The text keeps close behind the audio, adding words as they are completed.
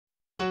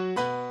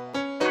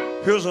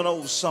Here's an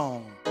old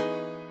song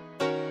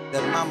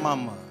that my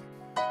mama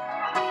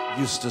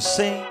used to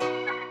sing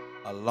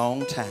a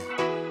long time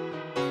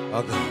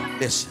ago.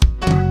 Listen.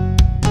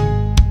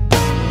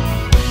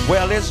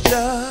 Well, it's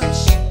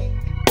just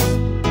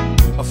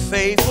a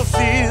faithful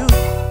few.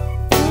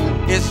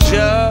 It's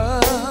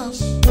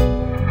just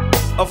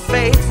a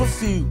faithful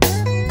few.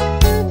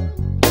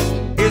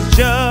 It's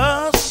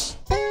just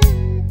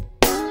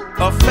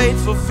a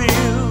faithful few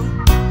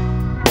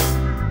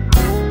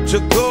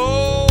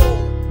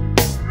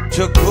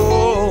to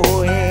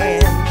go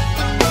in.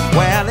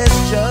 Well,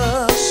 it's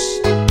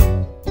just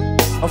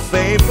a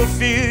faithful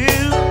few.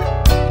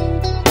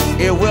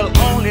 It will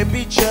only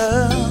be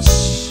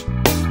just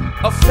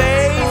a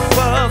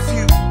faithful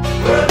few.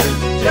 Well, it's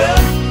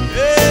just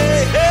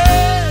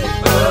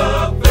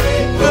a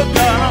faithful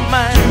few.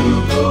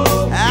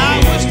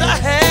 I wish I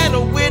had a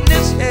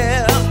witness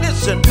here.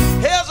 Listen,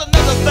 here's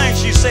another thing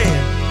she said.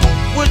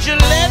 Would you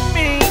let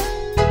me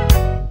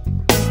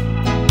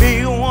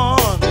be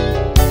one?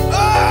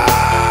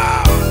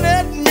 Oh,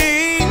 let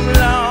me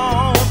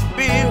long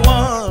be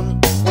one.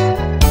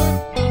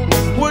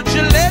 Would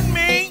you let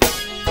me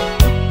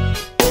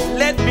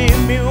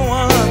be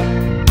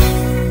one?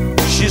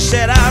 She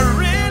said, I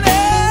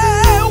really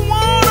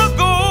wanna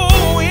go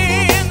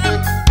in.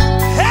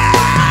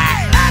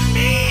 Hey, let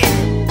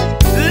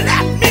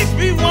me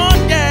be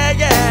one, yeah,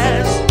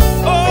 yes.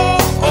 Oh,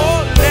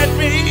 let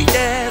me,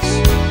 yes,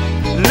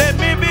 let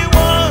me be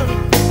one.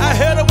 I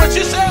heard her when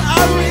she said,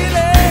 I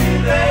really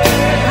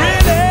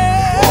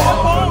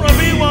wanna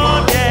be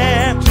one,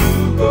 yeah.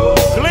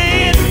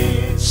 Glenn,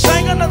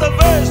 sing another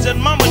verse that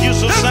Mama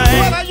used to sing. This is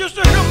what I used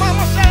to hear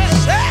Mama say.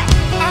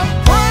 I'm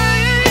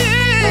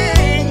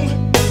praying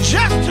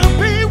just to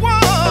be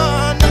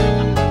one.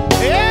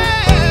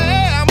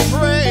 Yeah, I'm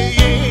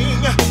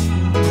praying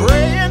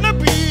to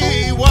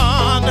be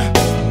one.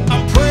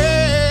 I'm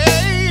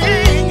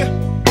praying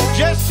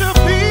just to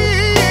be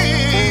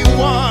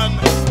one.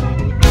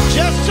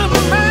 Just to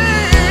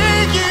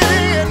make it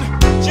in.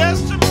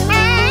 Just to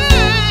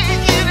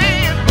make it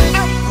in.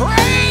 I'm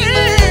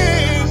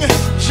praying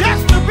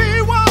just to be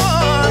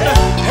one.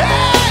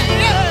 Hey,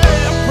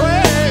 yeah, I'm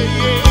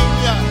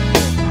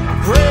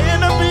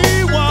praying to be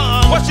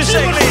one. What you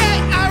say, Lee?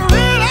 I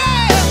really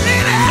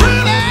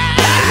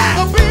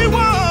wanna be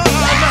one.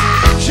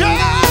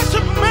 Just to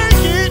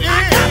make it in. I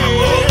gotta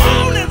move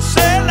on and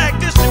say it like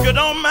this if you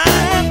don't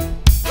mind.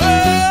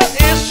 Well,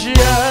 it's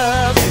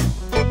just,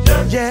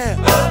 yeah,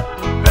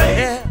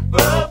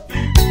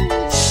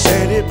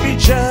 said it be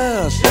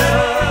just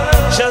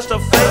a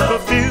faithful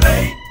few.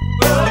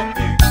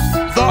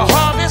 The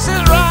harvest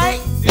is right,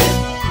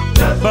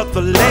 but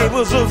the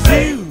labors are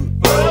few.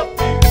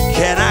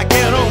 Can I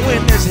get a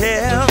witness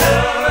here?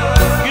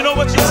 You know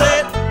what she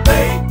said?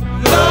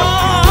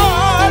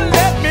 Lord,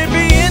 let me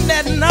be in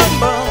that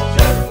number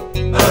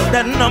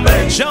that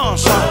John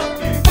song.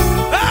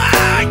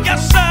 Ah,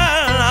 yes, sir,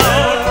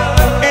 Lord.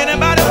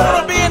 Anybody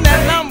wanna be in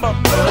that number?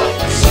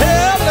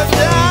 Tell the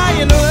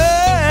dying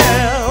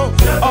world,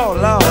 oh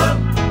Lord,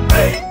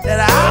 that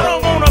I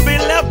don't wanna be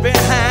left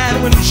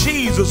behind when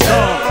Jesus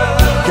comes.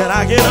 Can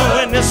I get a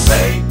witness?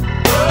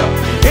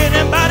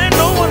 Anybody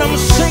know what I'm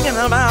singing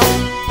about?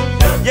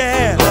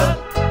 Yeah,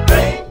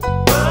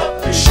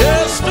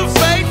 just a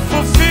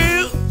faithful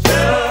few.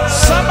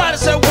 Somebody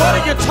said, what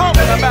are you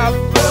talking about?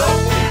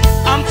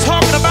 I'm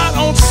talking about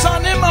on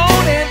Sunday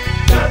morning.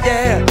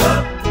 Yeah,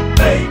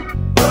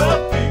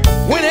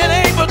 when it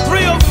ain't but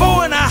 3 or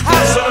 4 in the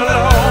house of the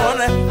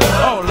Lord.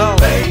 Oh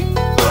Lord,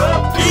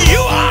 you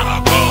ought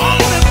to go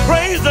on and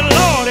praise the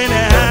Lord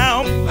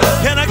anyhow.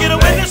 Can I get a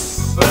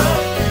witness?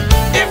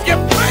 If you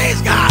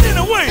praise God in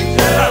a way,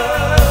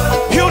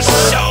 He'll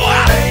show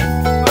up.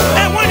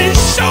 And when He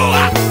show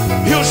up,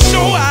 He'll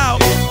show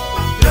out.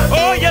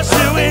 Oh yes,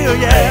 He will,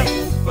 yeah.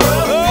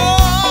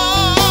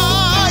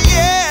 Oh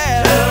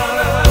yeah.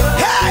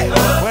 Hey,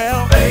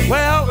 well,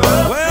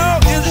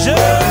 it's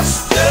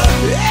just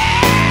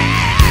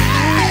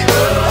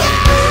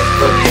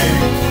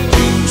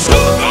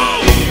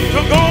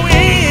to go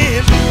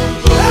in.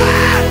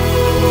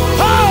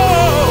 Oh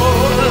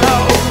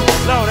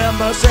Lord have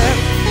mercy.